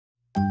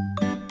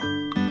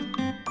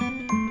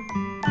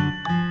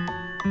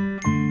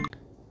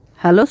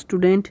Hello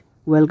student,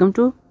 welcome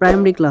to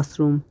primary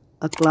classroom,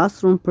 a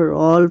classroom for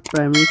all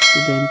primary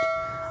student.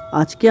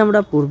 আজকে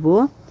আমরা পড়ব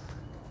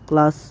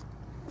class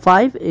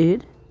 5 এর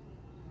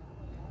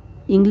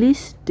English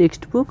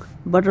text book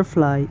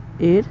butterfly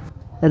এর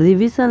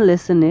revision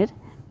লেসনের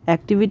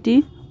activity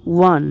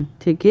 1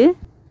 থেকে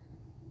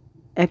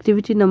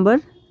activity number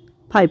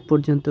 5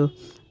 পর্যন্ত।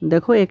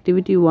 দেখো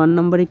অ্যাক্টিভিটি 1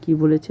 নম্বরে কি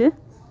বলেছে,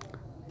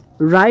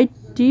 Write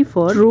T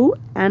for true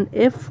and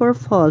F for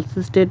false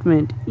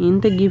statement in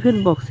the given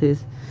boxes.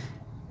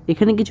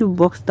 এখানে কিছু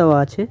বক্স দেওয়া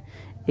আছে,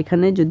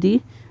 এখানে যদি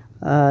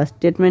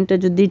স্টেটমেন্টটা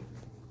যদি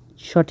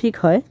সঠিক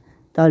হয়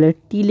তাহলে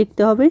টি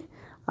লিখতে হবে,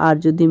 আর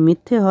যদি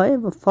মিথ্যে হয়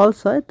বা ফলস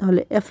হয়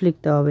তাহলে এফ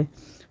লিখতে হবে।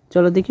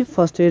 চলো দেখি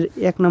ফার্স্টের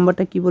 1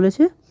 নম্বরটা কি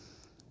বলেছে।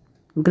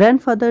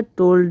 Grandfather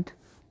told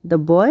the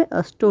boy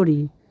a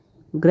story.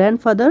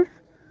 Grandfather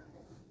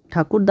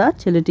ঠাকুরদা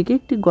ছেলেটিকে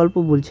একটি গল্প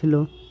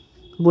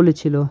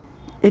বলেছিল।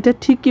 এটা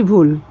ঠিক কি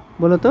ভুল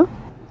বলো তো?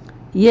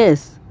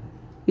 Yes,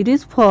 it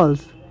is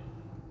false.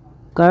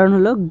 কারণ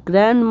হলো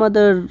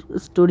গ্র্যান্ডমাদার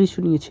স্টোরি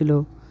শুনিয়েছিল,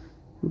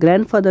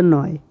 গ্র্যান্ডফাদার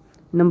নয়।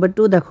 নাম্বার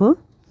 2 দেখো,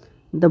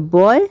 the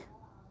boy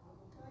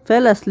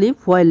fail asleep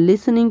while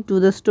listening to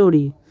the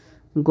story.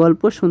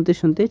 গল্প শুনতে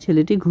শুনতে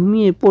ছেলেটি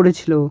ঘুমিয়ে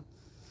পড়েছিল।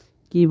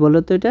 কি বলো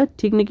তো, এটা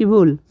ঠিক নাকি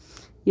ভুল?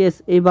 ইয়েস,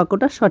 এই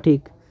বাক্যটা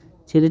সঠিক।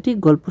 ছেলেটি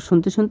গল্প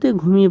শুনতে শুনতে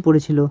ঘুমিয়ে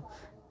পড়েছিল,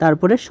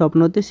 তারপরে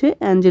স্বপ্নতে সে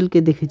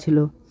অ্যাঞ্জেলকে দেখেছিল।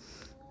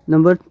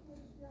 নাম্বার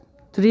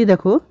 3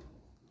 দেখো,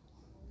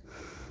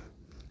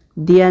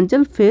 The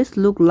angel face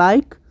looked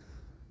like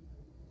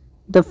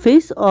the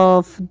face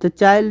of the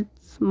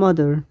child's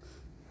mother.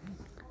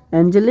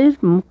 অ্যাঞ্জেলের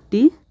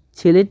মুখটি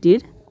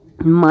ছেলেটির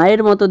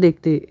মায়ের মতো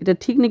দেখতে। এটা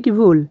ঠিক নাকি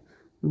ভুল?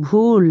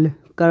 ভুল,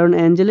 কারণ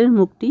অ্যাঞ্জেলের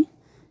মুখটি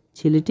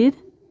ছেলেটির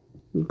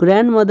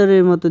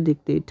গ্র্যান্ডমাদারের মতো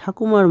দেখতে,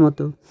 ঠাকুমার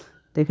মতো।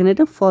 দেখেন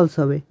এটা ফলস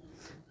হবে।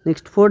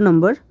 Next 4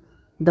 number,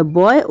 the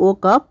boy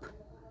woke up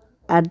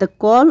at the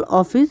call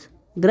of his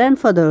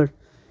grandfather.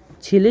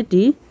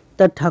 ছেলেটি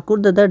তার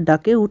ঠাকুরদাদার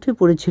ডাকে উঠে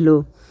পড়েছিল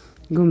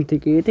ঘুম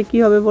থেকে। এটা কি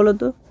হবে বলো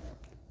তো?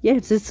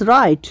 Yes, it's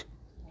right.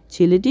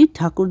 ছেলেটি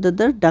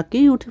ঠাকুরদাদার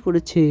ডাকেই উঠে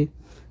পড়েছে,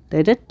 তাই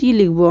এটা টি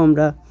লিখবো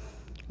আমরা।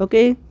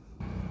 ওকে,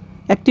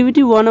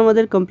 অ্যাক্টিভিটি 1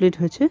 আমাদের কমপ্লিট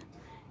হয়েছে।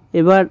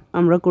 এবার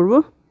আমরা করব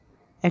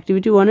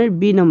অ্যাক্টিভিটি 1-এর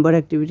বি নাম্বার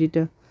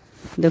অ্যাক্টিভিটিটা।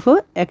 দেখো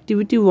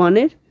activity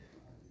 1-এর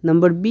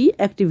number B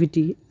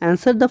activity,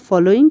 answer the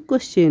following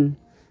question.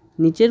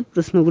 নিচের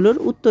প্রশ্নগুলোর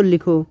উত্তর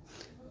লিখো।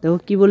 দেখো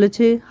কি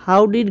বলেছে,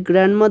 how did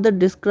grandmother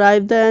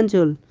describe the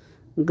Angel.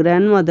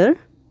 Grandmother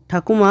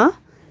ঠাকুমা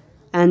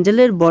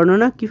অ্যাঞ্জেলের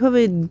বর্ণনা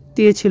কিভাবে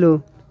দিয়েছিল।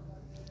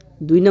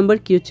 2 নম্বর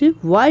কি হচ্ছে,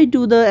 why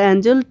do the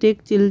Angel take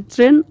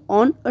children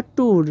on a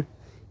tour.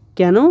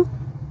 কেন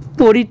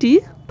পরীটি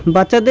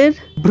বাচ্চাদের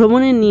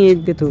ভ্রমণে নিয়ে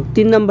যেত।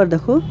 3 নম্বর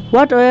দেখো,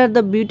 what were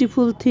the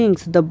beautiful things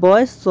the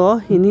boy saw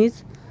in his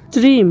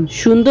dream.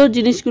 সুন্দর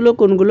জিনিসগুলো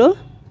কোনগুলো,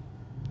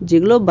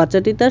 যেগুলো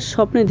বাচ্চাটি তার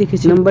স্বপ্নে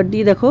দেখেছে। নাম্বার ডি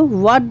দেখো,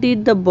 what did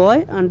the boy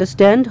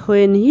understand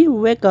when he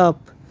wake up.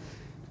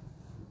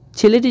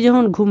 ছেলেটি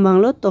যখন ঘুম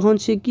ভাঙলো তখন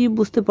সে কি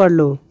বুঝতে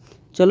পারলো।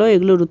 চলো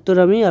এগুলোর উত্তর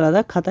আমি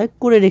আলাদা খাতায়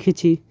করে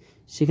রেখেছি,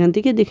 সেখান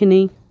থেকে দেখে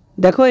নেই।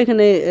 দেখো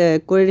এখানে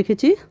করে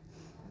রেখেছি।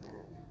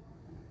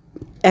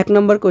 1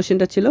 নম্বর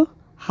কোশ্চেনটা ছিল,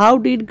 how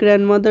did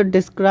grandmother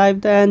describe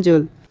the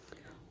Angel.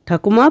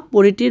 ঠাকুমা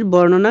পরীটির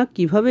বর্ণনা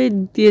কিভাবে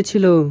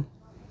দিয়েছিল।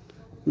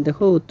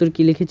 দেখো উত্তর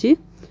কি লিখেছি,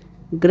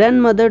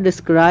 grandmother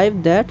described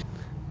that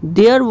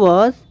there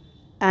was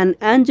an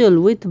angel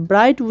with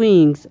bright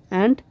wings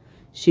and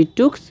she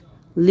took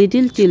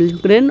little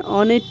children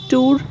on a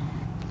tour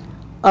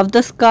of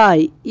the sky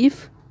if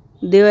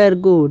they were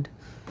good.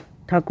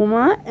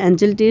 ঠাকুমা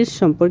অ্যাঞ্জেলটির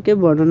সম্পর্কে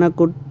বর্ণনা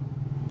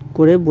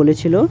করে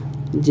বলেছিল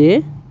যে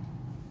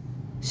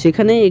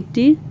সেখানে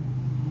একটি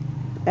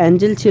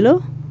অ্যাঞ্জেল ছিল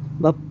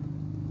বা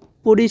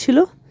পরী ছিল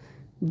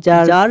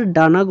যার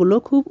ডানাগুলো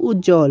খুব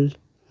উজ্জ্বল,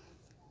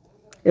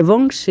 এবং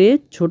সে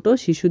ছোট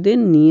শিশুদের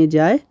নিয়ে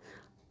যায়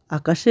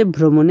আকাশে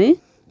ভ্রমণে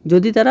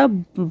যদি তারা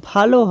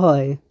ভালো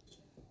হয়।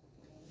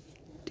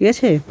 ঠিক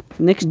আছে,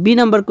 নেক্সট বি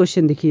নাম্বার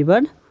কোশ্চেন দেখি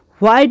এবার,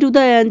 why do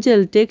the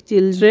Angel take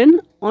children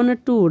on a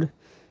tour.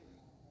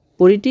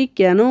 পরীটি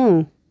কেন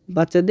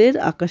বাচ্চাদের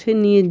আকাশে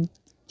নিয়ে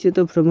যেত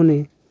ভ্রমণে।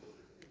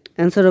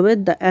 অ্যান্সার হবে,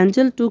 the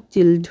Angel took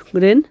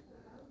children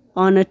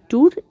on a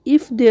tour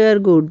if they R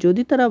good.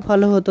 যদি তারা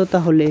ভালো হতো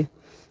তাহলে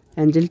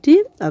অ্যাঞ্জেলটি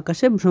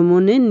আকাশে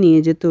ভ্রমণে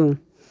নিয়ে যেত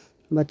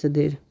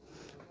বাচ্চাদের।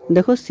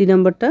 দেখো সি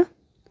নাম্বারটা,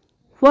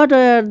 what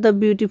are the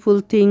beautiful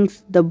things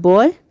the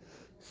boy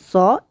saw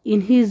in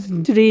his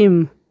dream.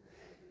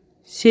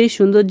 সেই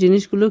সুন্দর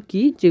জিনিসগুলো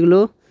কি যেগুলো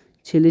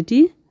ছেলেটি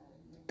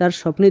তার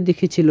স্বপ্নে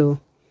দেখেছিল।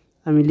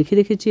 আমি লিখে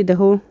রেখেছি,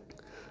 দেখো,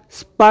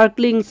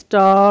 sparkling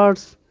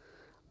stars,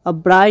 a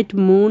bright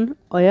moon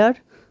war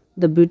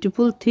the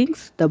beautiful things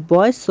the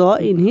boy saw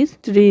in his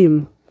dream.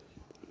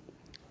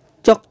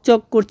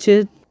 চকচক করছে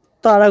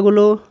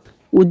তারাগুলো,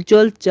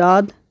 উজ্জ্বল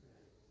চাঁদ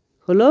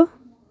হলো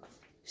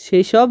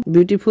সেই সব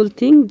বিউটিফুল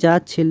থিং যা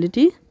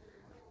ছেলেটি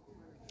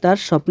তার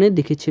স্বপ্নে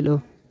দেখেছিল।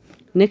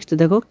 নেক্সট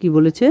দেখো কি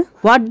বলেছে,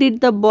 what did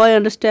the boy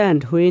understand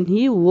when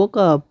he woke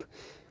up.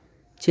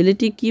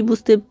 ছেলেটি কি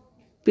বুঝতে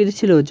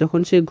পেরেছিল যখন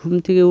সে ঘুম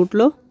থেকে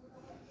উঠল?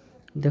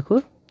 দেখো,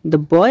 the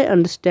boy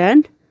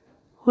understand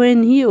when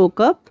he woke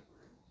up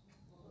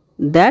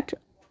that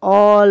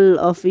all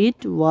of it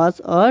was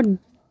a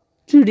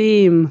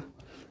dream.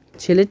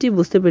 ছেলেটি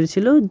বুঝতে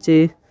পেরেছিল যে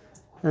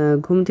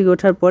ঘুম থেকে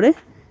ওঠার পরে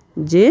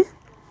যে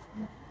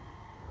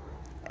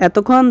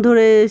এতক্ষণ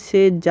ধরে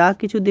সে যা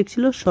কিছু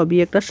দেখছিল সবই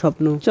একটা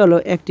স্বপ্ন। চলো,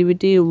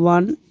 অ্যাক্টিভিটি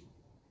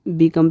 1B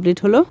কমপ্লিট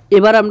হলো।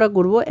 এবার আমরা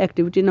করব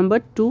অ্যাক্টিভিটি নাম্বার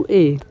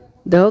 2A।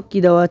 দেখো কি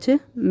দেওয়া আছে,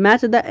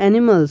 match the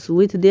animals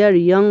with their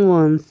young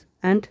ones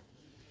and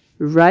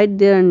right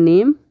there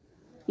name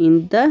in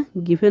the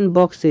given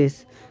boxes.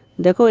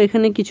 দেখো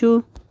এখানে কিছু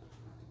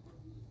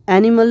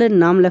অ্যানিমালের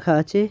নাম লেখা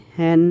আছে,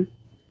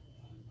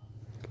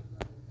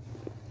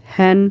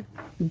 হ্যান,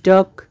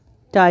 doc,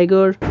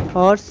 tiger,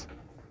 horse,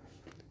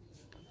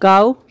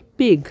 cow,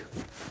 pig.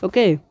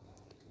 ওকে,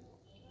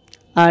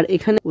 আর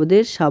এখানে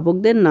ওদের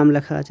শাবকদের নাম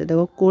লেখা আছে।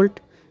 দেখো,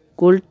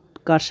 কোল্ট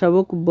কার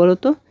শাবক বলো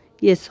তো?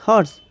 ইয়েস,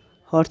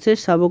 হর্সের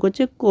শাবক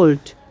হচ্ছে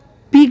কোল্ট।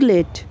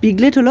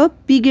 পিগলেট হলো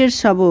পিগের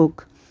শাবক।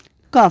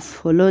 কাফ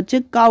হলো হচ্ছে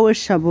কাউয়ের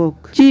শাবক।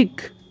 চিক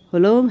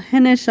হলো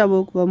হেনের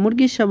শাবক বা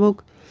মুরগির শাবক।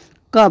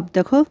 কাব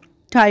দেখো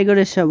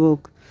টাইগারের শাবক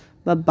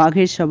বা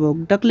বাঘের শাবক।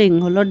 ডাকলিং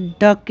হলো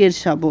ডাকের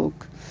শাবক।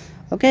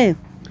 ওকে,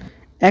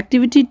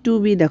 অ্যাক্টিভিটি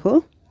 2B দেখো,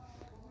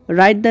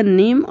 write the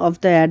name of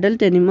the adult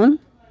animal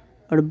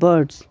or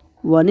birds,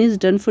 one is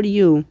done for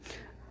you.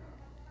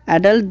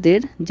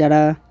 অ্যাডাল্টদের,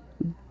 যারা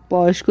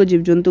বয়স্ক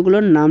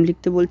জীবজন্তুগুলোর নাম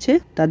লিখতে বলছে,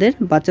 তাদের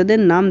বাচ্চাদের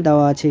নাম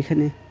দেওয়া আছে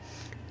এখানে।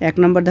 1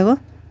 নম্বর দেখো,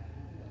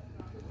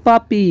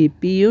 পাপি,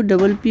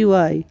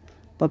 PUPPY,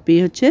 পাপি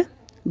হচ্ছে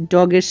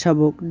ডগের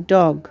শাবক,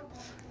 ডগ।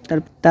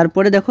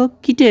 তারপরে দেখো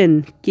কিটেন,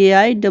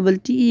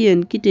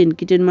 KITTEN,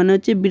 কিটেন মানে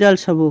হচ্ছে বিড়াল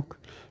শাবক,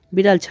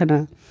 বিড়াল ছানা,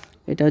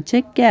 এটা হচ্ছে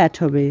ক্যাট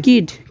হবে।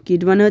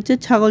 কিড মানে হচ্ছে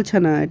ছাগল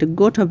ছানা, এটা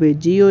গোট হবে,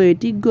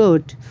 GOAT,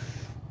 গোট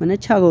মানে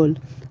ছাগল।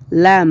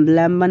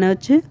 ল্যাম্ব মানে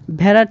হচ্ছে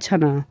ভেড়ার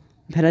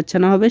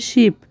ছানা হবে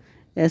শিপ,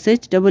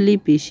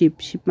 SHEEP,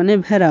 শিপ মানে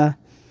ভেড়া।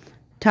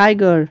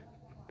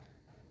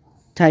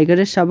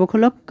 টাইগারের শাবক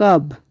হলো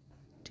কাব,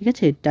 ঠিক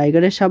আছে,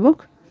 টাইগারের শাবক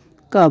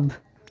কাব।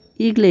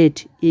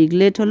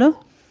 ইগলেট হলো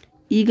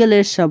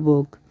ইগলের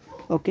শাবক।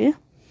 ওকে,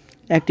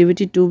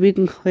 অ্যাক্টিভিটি 2B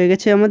হয়ে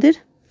গেছে আমাদের।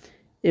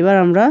 এবার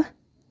আমরা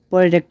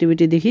পরের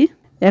অ্যাক্টিভিটি দেখি।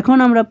 এখন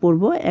আমরা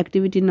পড়ব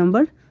অ্যাক্টিভিটি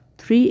নাম্বার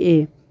 3A।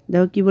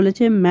 দেখো কি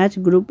বলেছে, match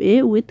group A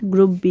with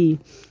group B।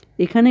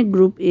 এখানে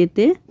গ্রুপ A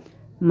তে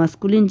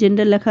মাস্কুলিন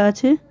জেন্ডার লেখা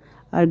আছে,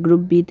 আর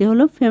গ্রুপ B তে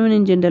হলো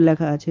ফেমিনিন জেন্ডার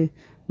লেখা আছে।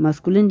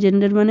 মাস্কুলিন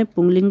জেন্ডার মানে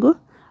পুংলিঙ্গ,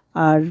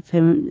 আর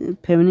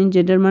ফেমিনিন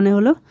জেন্ডার মানে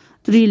হলো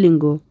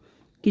স্ত্রীলিঙ্গ।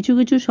 কিছু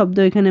কিছু শব্দ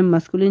এখানে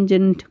মাস্কুলিন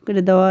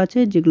জেন্ডারে দেওয়া আছে,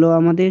 যেগুলো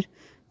আমাদের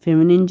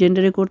ফেমিনিন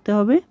জেন্ডারে করতে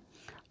হবে,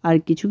 আর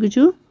কিছু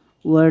কিছু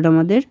ওয়ার্ড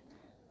আমাদের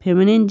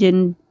ফেমিনিন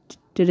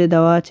জেন্ডারে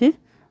দেওয়া আছে,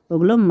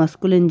 ওগুলো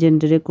মাস্কুলিন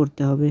জেন্ডারে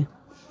করতে হবে।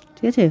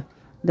 ঠিক আছে,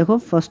 দেখো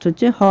ফার্স্ট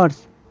হচ্ছে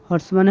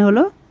হর্স মানে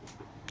হলো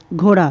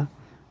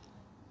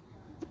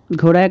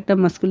ঘোড়া একটা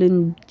মাস্কুলিন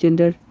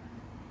জেন্ডার।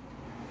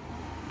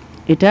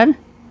 এটার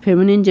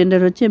ফেমিনিন জেন্ডার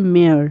হচ্ছে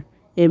মেয়ার,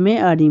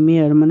 MARE,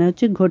 মেয়ার মানে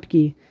হচ্ছে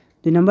ঘটকি।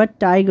 2 নম্বর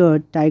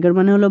টাইগার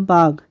মানে হলো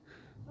বাঘ,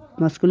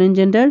 মাস্কুলিন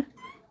জেন্ডার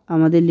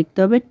আমাদের লিখতে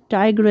হবে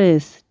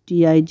টাইগ্রেস,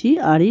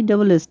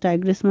 TIGRESS,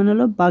 টাইগ্রেস মানে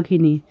হলো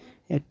বাঘিনী,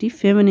 একটি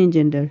ফেমিনিন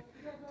জেন্ডার।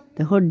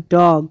 দেখো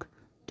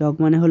ডগ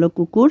মানে হলো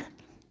কুকুর,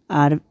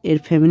 আর এর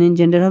ফেমিনিন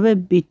জেন্ডার হবে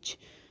বিচ,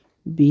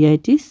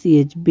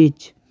 BITCH, বিচ।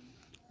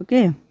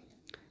 ওকে,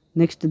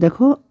 নেক্সট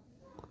দেখো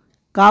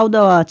কাউ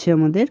দেওয়া আছে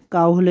আমাদের।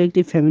 কাউ হলো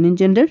একটি ফেমিনিন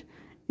জেন্ডার,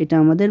 এটা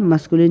আমাদের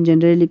মাস্কুলিন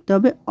জেন্ডারে লিখতে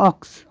হবে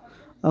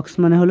অক্স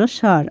মানে হলো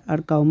ষাঁড়, আর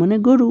কাউ মানে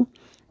গরু।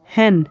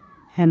 হ্যান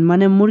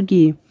মানে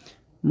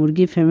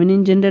মুরগি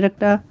ফেমিনিন জেন্ডার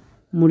একটা,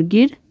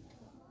 মুরগির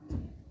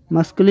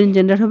মাস্কুলিন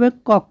জেন্ডার হবে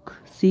কক,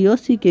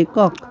 COCK,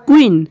 কক।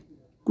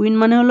 কুইন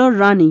মানে হলো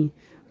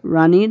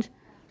রানীর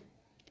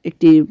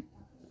একটি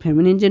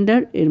ফেমিনিন জেন্ডার,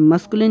 এর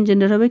মাস্কুলিন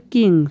জেন্ডার হবে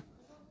কিং।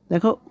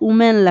 দেখো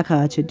উম্যান লেখা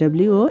আছে,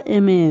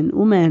 WOMAN,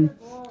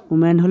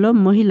 উম্যান হলো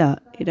মহিলা,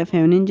 এটা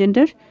ফেমিনিন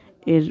জেন্ডার,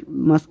 এর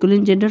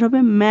মাস্কুলিন জেন্ডার হবে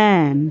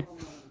ম্যান।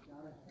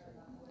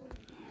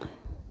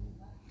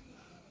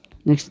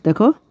 নেক্সট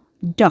দেখো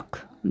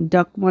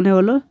ডাক মানে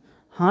হলো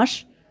হাঁস,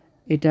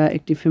 এটা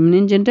একটি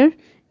ফেমিনিন জেন্ডার,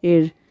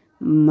 এর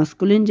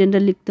মাস্কুলিন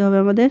জেন্ডার লিখতে হবে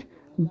আমাদের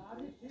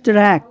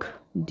ট্র্যাক,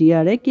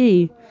 DRAK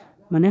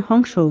মানে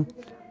হংস,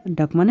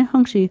 ডাক মানে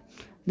হংসী।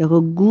 দেখো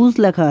গুজ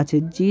লেখা আছে,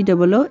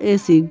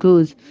 GOOSE,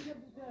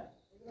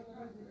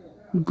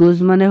 গুজ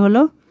মানে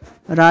হলো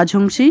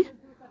রাজহংসী,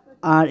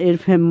 আর এর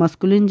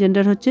মাস্কুলিন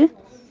জেন্ডার হচ্ছে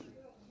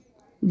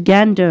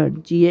গ্যান্ডার,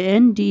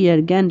 GANDER,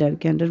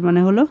 গ্যান্ডার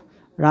মানে হলো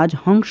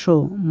রাজহংস।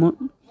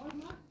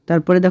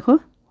 তারপরে দেখো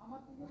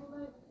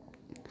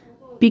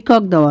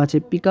পিকক দেওয়া আছে,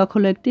 পিকক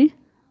হলো একটি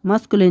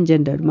মাস্কুলিন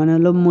জেন্ডার মানে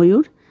হলো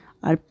ময়ূর,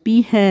 আর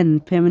পিহ্যান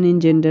ফেমিনিন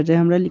জেন্ডারে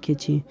আমরা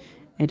লিখেছি,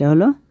 এটা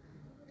হলো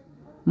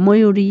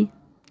ময়ূরী।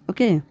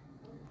 ওকে,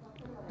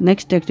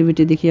 নেক্সট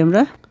অ্যাক্টিভিটি দেখি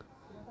আমরা।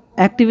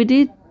 অ্যাক্টিভিটি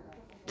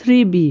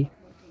 3B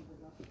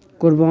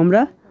করব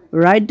আমরা।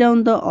 Write down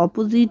the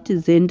opposite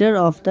gender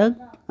of the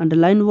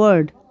underline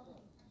word.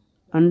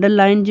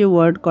 Underline যে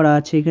ওয়ার্ড করা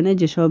আছে এখানে,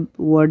 যেসব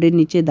ওয়ার্ডের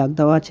নিচে দাগ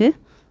দেওয়া আছে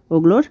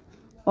ওগুলোর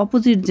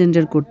অপোজিট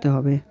জেন্ডার করতে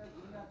হবে।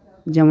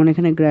 যেমন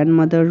এখানে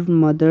grandmother,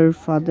 mother,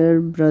 father,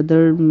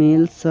 brother,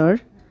 mail, sir,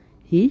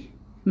 হি,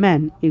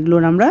 ম্যান,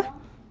 এগুলোর আমরা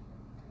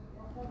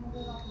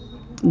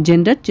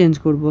জেন্ডার চেঞ্জ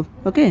করব।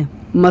 ওকে,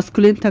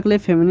 মাস্কুলিন থাকলে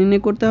ফেমিনিনে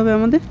করতে হবে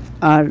আমাদের,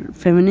 আর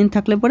ফেমিনিন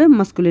থাকলে পরে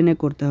মাস্কুলিনে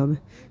করতে হবে।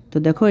 তো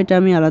দেখো এটা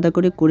আমি আলাদা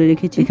করে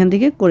রেখেছি, এখান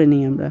থেকে করে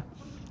নিই আমরা।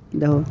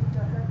 দেখো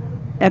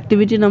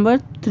activity number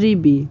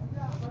 3B,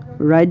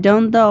 write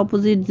down the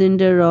opposite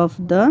gender of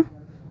the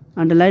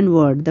underline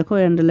word. দেখো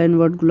আন্ডারলাইন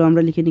ওয়ার্ডগুলো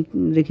আমরা লিখে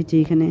রেখেছি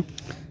এখানে।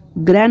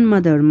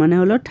 গ্র্যান্ডমাদার মানে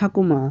হলো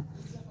ঠাকুমা,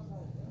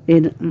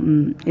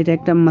 এটা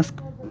একটা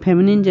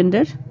ফেমিনিন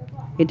জেন্ডার,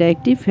 এটা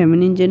একটি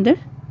ফেমিনিন জেন্ডার।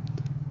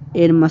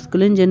 এর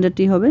মাস্কুলিন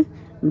জেন্ডারটি হবে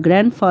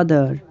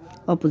গ্র্যান্ডফাদার,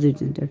 অপোজিট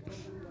জেন্ডার।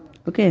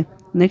 ওকে,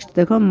 নেক্সট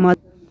দেখো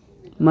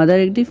মাদার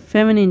একটি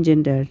ফেমিনিন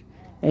জেন্ডার,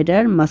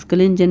 এটার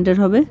মাস্কুলিন জেন্ডার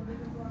হবে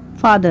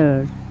ফাদার।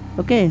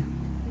 ওকে,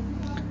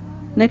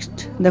 নেক্সট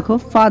দেখো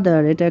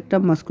ফাদার, এটা একটা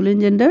মাস্কুলিন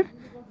জেন্ডার,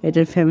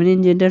 এটার ফেমিনিন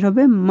জেন্ডার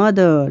হবে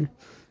মাদার।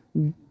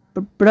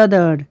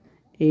 ব্রাদার,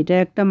 এটা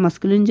একটা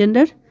মাস্কুলিন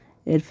জেন্ডার,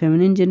 এর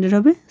ফেমিনিন জেন্ডার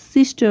হবে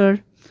সিস্টার।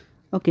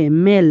 ওকে,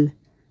 মেল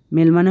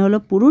মানে হলো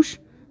পুরুষ,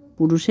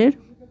 পুরুষের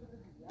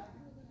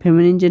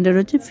ফেমিনিন জেন্ডার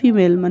হচ্ছে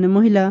ফিমেল মানে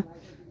মহিলা।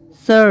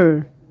 স্যার,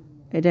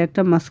 এটা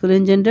একটা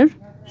মাস্কুলিন জেন্ডার,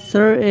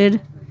 স্যার এর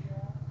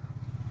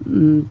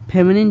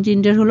ফেমিনিন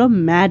জেন্ডার হলো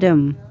ম্যাডাম।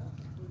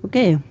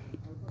 ওকে,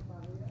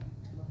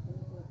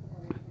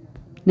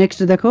 নেক্সট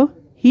দেখো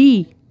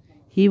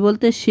হি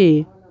বলতে সে,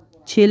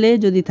 ছেলে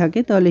যদি থাকে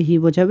তাহলে হি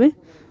বোঝাবে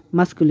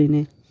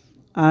মাস্কুলিনে,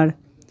 আর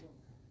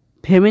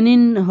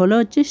ফেমিনিন হলো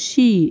হচ্ছে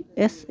শি,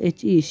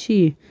 SHE, শি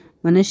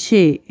মানে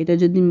সে,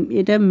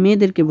 এটা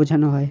মেয়েদেরকে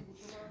বোঝানো হয়।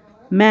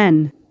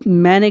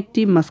 ম্যান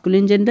একটি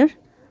মাস্কুলিন জেন্ডার,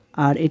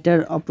 আর এটার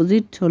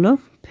অপোজিট হলো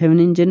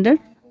ফেমিনিন জেন্ডার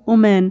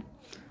ওম্যান।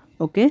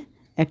 ওকে,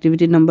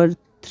 অ্যাক্টিভিটি নাম্বার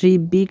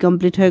 3B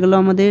কমপ্লিট হয়ে গেল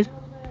আমাদের।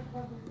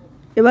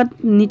 এবার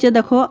নিচে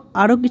দেখো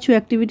আরও কিছু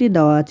অ্যাক্টিভিটি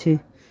দেওয়া আছে।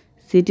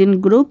 Seat in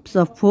groups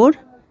of 4,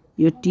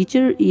 your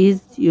teacher is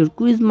your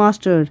quiz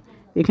master.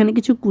 এখানে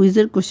কিছু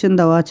কুইজের কোশ্চেন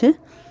দেওয়া আছে,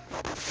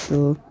 তো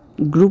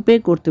গ্রুপে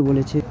করতে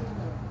বলেছে।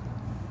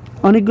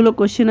 অনেকগুলো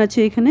কোশ্চেন আছে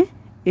এখানে,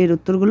 এর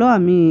উত্তরগুলো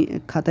আমি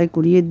খাতায়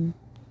করিয়ে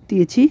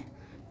দিয়েছি,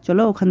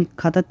 চলো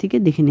খাতার থেকে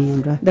দেখে নিই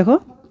আমরা। দেখো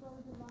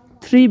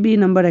 3B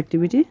নাম্বার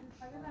অ্যাক্টিভিটি,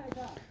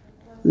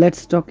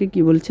 লেটস টকে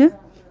কি বলছে।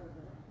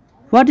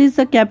 What is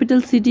the capital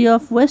city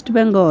of West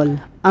Bengal?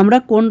 আমরা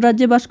কোন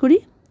রাজ্যে বাস করি?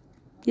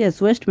 Yes,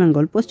 West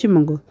Bengal,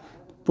 Paschimbanga.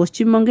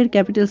 পশ্চিমবঙ্গের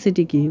ক্যাপিটাল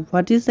সিটি কি?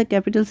 What is the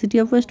capital city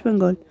of West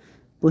Bengal?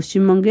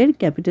 পশ্চিমবঙ্গের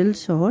ক্যাপিটাল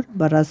শহর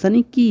বা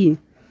রাজধানী কি?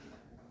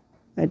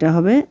 এটা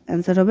হবে,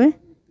 অ্যান্সার হবে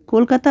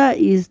Kolkata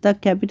is the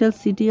capital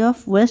city of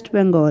West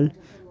Bengal.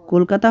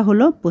 Kolkata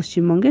হলো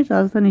পশ্চিমবঙ্গের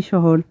রাজধানী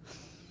শহর।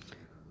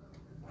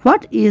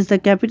 What is the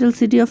capital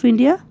city of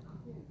India?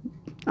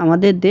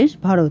 আমাদের দেশ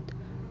ভারত,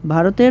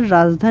 ভারতের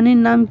রাজধানীর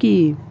নাম কি?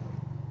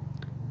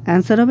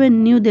 অ্যান্সার হবে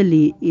new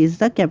Delhi is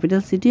the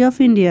capital city of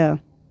India.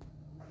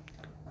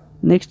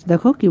 Next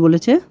দেখো কি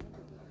বলেছে।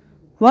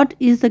 What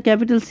is the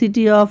capital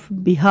city of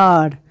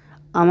Bihar?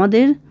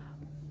 আমাদের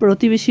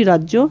প্রতিবেশী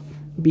রাজ্য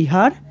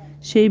বিহার,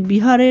 সেই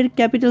বিহারের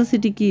ক্যাপিটাল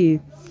সিটি কি,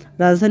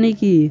 রাজধানী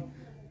কি?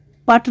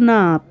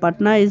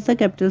 Patna is the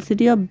capital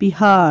city of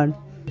Bihar.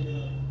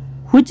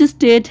 Which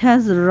state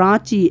has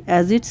Ranchi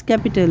as its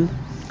capital?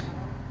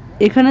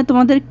 এখানে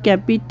তোমাদের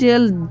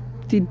ক্যাপিটাল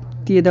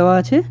দিয়ে দেওয়া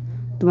আছে,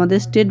 তোমাদের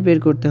স্টেট বের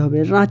করতে হবে।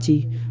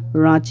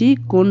 রাঁচি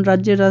কোন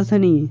রাজ্যের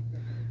রাজধানী?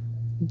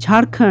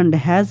 Jharkhand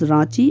has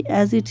Ranchi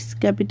as its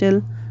capital.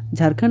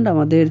 Jharkhand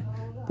আমাদের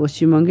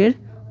পশ্চিমবঙ্গের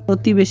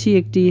প্রতিবেশী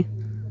একটি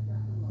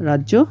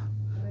রাজ্য,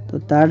 তো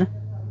তার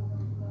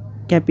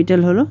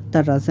ক্যাপিটাল হলো,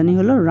 তার রাজধানী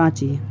হলো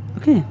রাঁচি।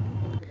 ওকে,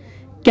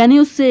 can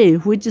you say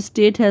which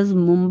state has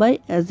Mumbai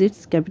as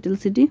its capital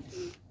city?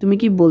 তুমি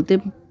কি বলতে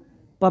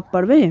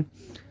পারবে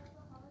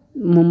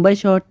মুম্বাই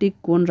শহরটি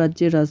কোন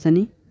রাজ্যের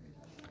রাজধানী?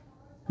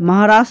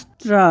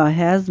 Maharashtra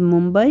has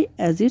Mumbai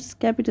as its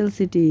capital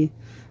city.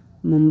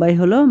 Mumbai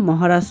হলো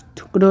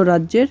মহারাষ্ট্র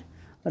রাজ্যের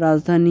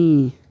রাজধানী।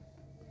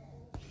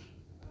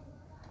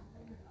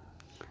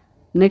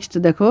 নেক্সট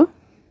দেখো,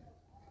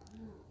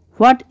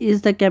 what is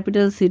the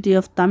capital city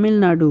of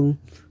Tamil Nadu?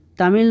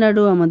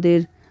 Tamil Nadu আমাদের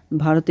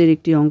ভারতের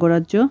একটি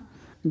অঙ্গরাজ্য,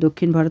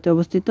 দক্ষিণ ভারতে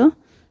অবস্থিত,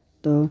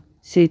 তো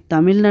সেই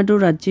তামিলনাড়ু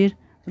রাজ্যের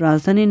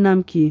রাজধানীর নাম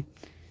কি?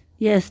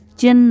 Yes,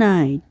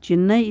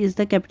 Chennai is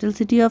the capital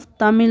city of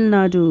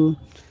Tamil Nadu.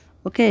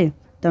 ওকে,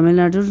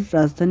 তামিলনাড়ুর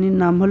রাজধানীর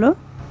নাম হলো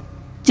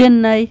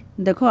চেন্নাই।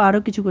 দেখো আরও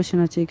কিছু কোশ্চেন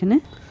আছে এখানে।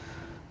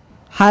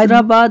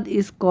 Hyderabad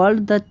is called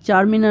the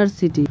Charminar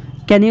city.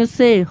 Can you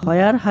say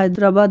where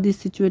Hyderabad is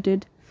situated?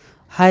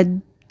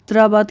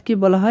 হায়দ্রাবাদকে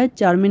বলা হয়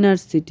চারমিনার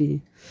সিটি।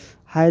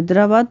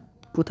 হায়দ্রাবাদ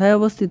কোথায়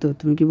অবস্থিত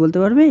তুমি কি বলতে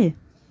পারবে?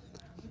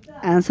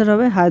 অ্যান্সার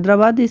হবে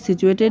Hyderabad is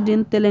situated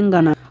in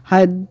Telangana.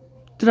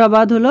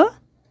 Hyderabad হলো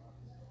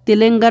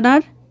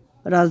তেলেঙ্গানার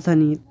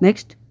রাজধানী।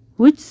 Next,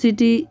 which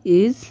city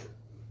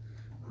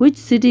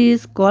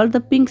is called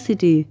the pink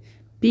city?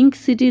 Pink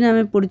city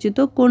নামে পরিচিত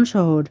কোন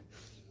শহর?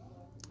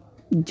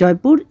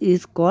 Jaipur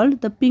is called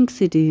the pink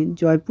city.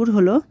 Jaipur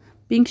হলো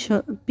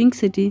পিঙ্ক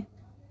সিটি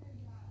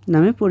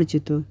নামে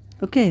পরিচিত।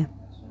 ওকে,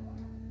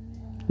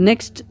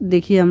 নেক্সট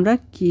দেখি আমরা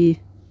কি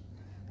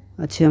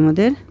আছে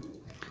আমাদের।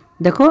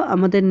 দেখো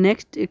আমাদের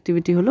নেক্সট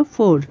অ্যাক্টিভিটি হলো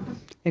 4,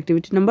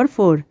 activity number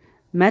 4,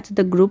 match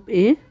the group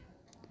A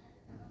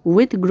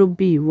with group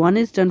B, 1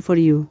 is done for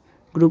you.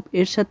 Group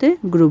এর সাথে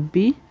গ্রুপ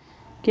বি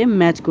কে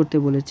ম্যাচ করতে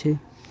বলেছে।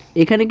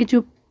 এখানে কিছু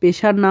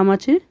পেশার নাম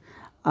আছে,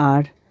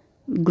 আর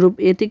গ্রুপ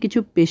এতে কিছু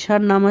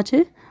পেশার নাম আছে,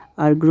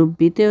 আর গ্রুপ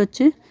বিতে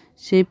হচ্ছে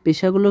সেই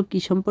পেশাগুলো কি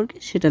সম্পর্কে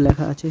সেটা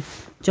লেখা আছে।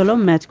 চলো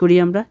ম্যাচ করি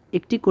আমরা।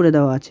 একটি করে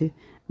দেওয়া আছে,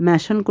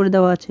 ম্যাশন করে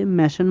দেওয়া আছে।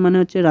 ম্যাশন মানে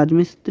হচ্ছে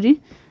রাজমিস্ত্রি।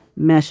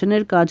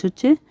 ম্যাশনের কাজ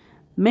হচ্ছে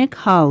মেক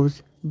হাউস,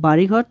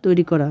 বাড়িঘর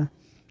তৈরি করা।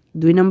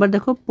 2 নাম্বার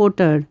দেখো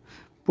পোর্টার।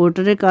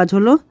 পোর্টারের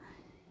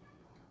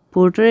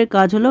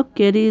কাজ হলো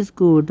ক্যারি ইজ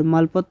গুড,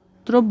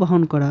 মালপত্র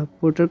বহন করা।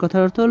 পোর্টার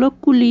কথার অর্থ হলো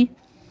কুলি।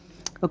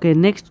 ওকে,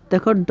 নেক্সট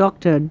দেখো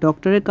ডক্টর।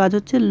 ডক্টরের কাজ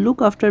হচ্ছে লুক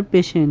আফটার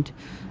পেশেন্ট।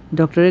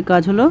 ডক্টরের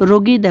কাজ হলো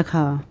রোগী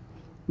দেখা।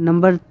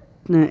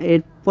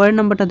 এর পরের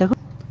নাম্বারটা দেখো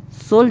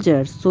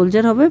সোলজার।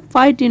 সোলজার হবে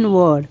ফাইট ইন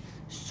ওয়ার।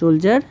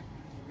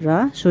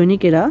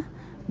 সৈনিকেরা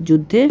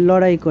যুদ্ধে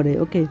লড়াই করে।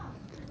 ওকে,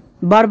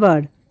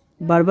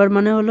 বারবার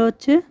মানে হলো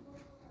হচ্ছে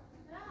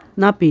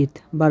নাপিত।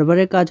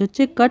 বারবারের কাজ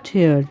হচ্ছে কাট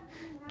হেয়ার,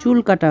 চুল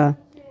কাটা।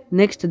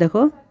 নেক্সট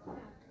দেখো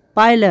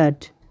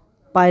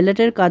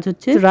পাইলটের কাজ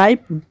হচ্ছে ড্রাইভ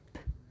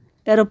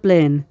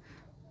এরোপ্লেন।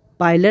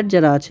 পাইলট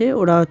যারা আছে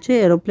ওরা হচ্ছে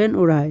এরোপ্লেন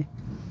ওড়ায়।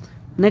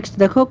 নেক্সট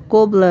দেখো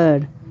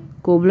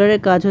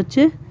কোবলারের কাজ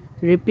হচ্ছে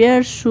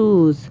রিপেয়ার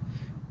শুজ।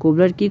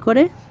 কোবলার কি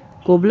করে?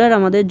 কোবলার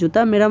আমাদের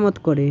জুতা মেরামত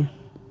করে।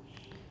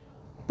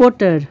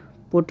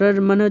 পোটার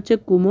মানে হচ্ছে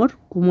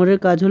কুমোরের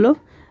কাজ হলো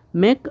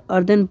মেক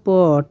আর্দেন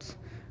পটস,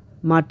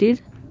 মাটির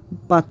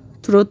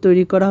পাত্র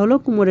তৈরি করা হলো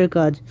কুমোরের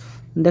কাজ।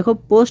 দেখো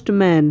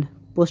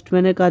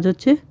পোস্টম্যানের কাজ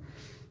হচ্ছে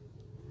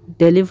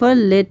ডেলিভার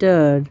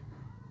লেটার।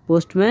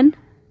 পোস্টম্যান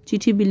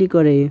চিঠি বিলি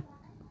করে।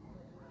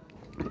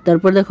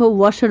 তারপর দেখো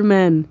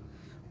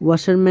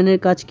ওয়াশারম্যানের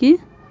কাজ কি?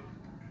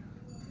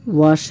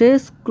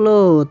 Washes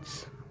clothes.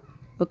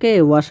 ওকে,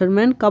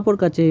 ওয়াশারম্যান কাপড়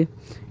কাচে।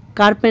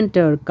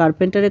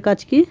 কার্পেন্টারের কাজ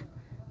কি?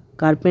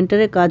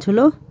 কার্পেন্টারের কাজ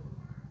হলো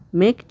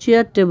make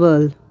chair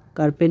table.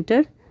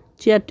 Carpenter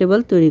chair table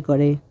তৈরি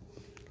করে।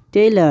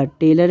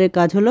 টেইলারের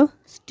কাজ হলো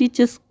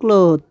স্টিচেস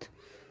ক্লথ।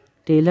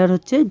 টেইলার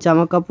হচ্ছে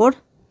জামা কাপড়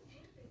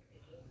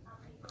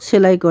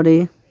সেলাই করে।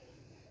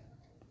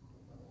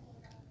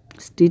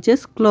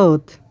 Stitches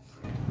cloth.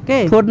 ওকে,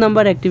 4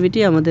 নাম্বার অ্যাক্টিভিটি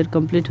আমাদের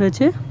কমপ্লিট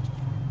হয়েছে।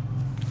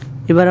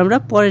 এবার আমরা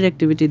পরের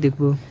অ্যাক্টিভিটি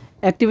দেখব।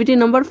 অ্যাক্টিভিটি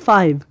নাম্বার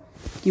 5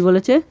 কি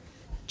বলেছে?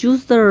 Choose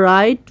the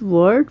right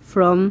word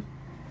from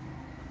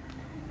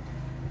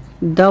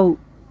the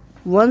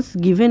once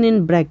given in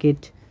bracket.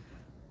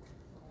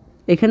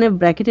 এখানে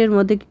ব্র্যাকেটের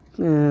মধ্যে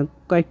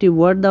কয়েকটি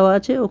ওয়ার্ড দেওয়া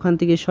আছে, ওখান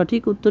থেকে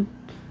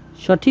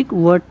সঠিক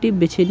ওয়ার্ডটি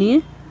বেছে নিয়ে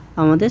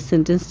আমাদের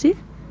সেন্টেন্সটি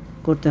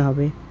করতে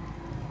হবে।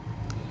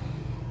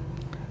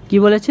 কি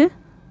বলেছে?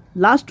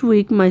 Last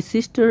week my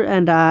sister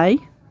and I,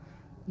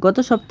 গত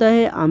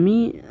সপ্তাহে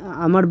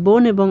আমার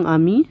বোন এবং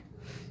আমি,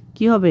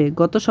 কি হবে?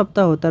 গত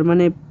সপ্তাহ তার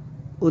মানে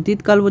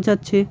অতীতকাল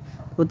বোঝাচ্ছে।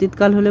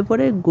 অতীতকাল হলে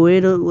পরে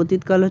গোয়ের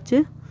অতীতকাল হচ্ছে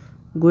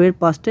গোয়ের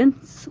পাস্ট টেন্স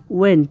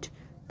ওয়েন্ট,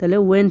 তাহলে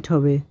ওয়েন্ট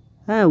হবে।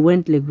 হ্যাঁ,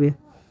 ওয়েন্ট লিখবে।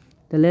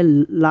 তাহলে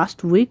last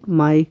week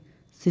my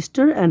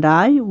sister and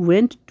I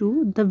went to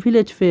the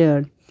village fair.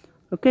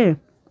 ওকে,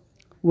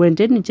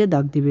 ওয়েন্টের নিচে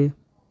দাগ দিবে।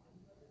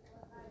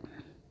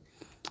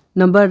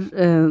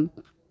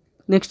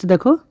 নেক্সট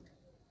দেখো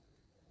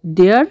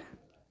দেয়ার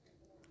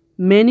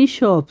মেনি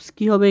শপস।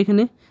 কি হবে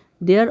এখানে?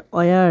 দেয়ার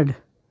ওয়ার,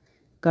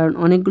 কারণ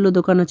অনেকগুলো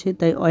দোকান আছে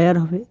তাই ওয়ার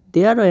হবে।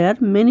 দেয়ার ওয়ার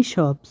মেনি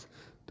শপস,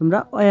 তোমরা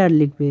ওয়ার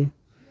লিখবে।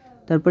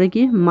 তারপরে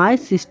কি মাই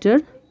সিস্টার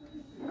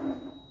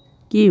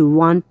কি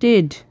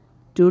wanted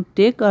to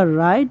take a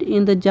ride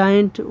in the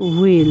giant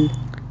wheel.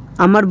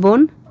 আমার বোন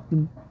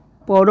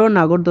বড়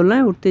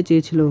নাগরদোলনায় উঠতে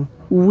চেয়েছিল।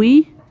 উই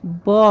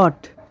বট,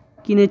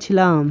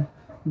 কিনেছিলাম।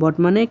 বট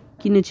মানে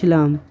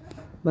কিনেছিলাম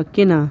বা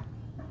কেনা।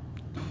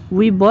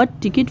 We bot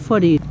ticket for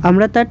it,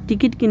 আমরা তার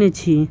টিকিট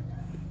কিনেছি।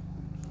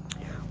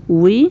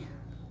 উই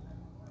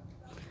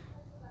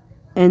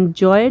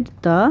এনজয়েড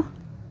দ্য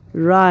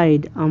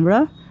রাইড, আমরা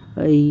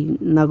এই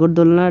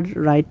নাগরদোলনার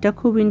রাইডটা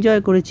খুব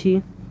এনজয় করেছি।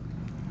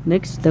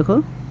 নেক্সট দেখো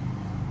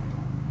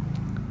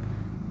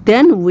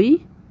দেন উই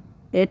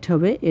এট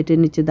হবে, এটের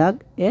নিচে দাগ,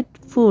 এট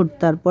ফুড,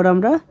 তারপর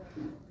আমরা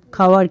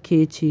খাবার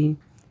খেয়েছি।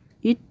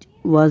 ইট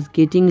was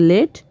getting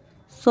late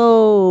so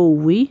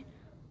we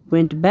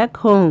went back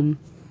home.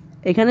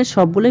 এখানে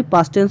সবগুলোই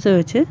পাস্ট টেন্সে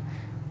হয়েছে,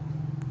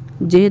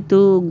 যেহেতু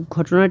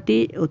ঘটনাটি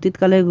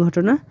অতীতকালের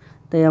ঘটনা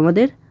তাই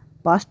আমাদের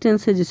পাস্ট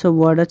টেন্সে যেসব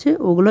ওয়ার্ড আছে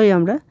ওগুলোই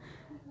আমরা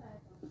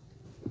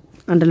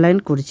আন্ডারলাইন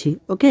করেছি।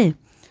 ওকে,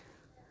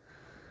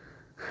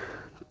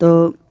 তো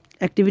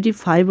অ্যাক্টিভিটি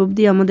 5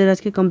 অবধি আমাদের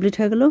আজকে কমপ্লিট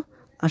হয়ে গেল।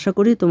 আশা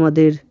করি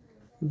তোমাদের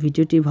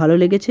ভিডিওটি ভালো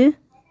লেগেছে।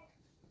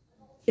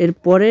 এর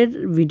পরের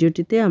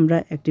ভিডিওটিতে আমরা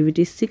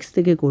অ্যাক্টিভিটি 6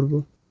 থেকে করব।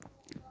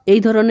 এই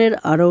ধরনের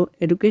আরও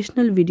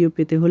এডুকেশনাল ভিডিও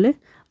পেতে হলে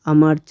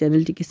আমার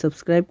চ্যানেলটিকে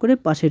সাবস্ক্রাইব করে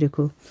পাশে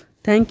রেখো।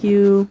 Thank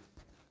you.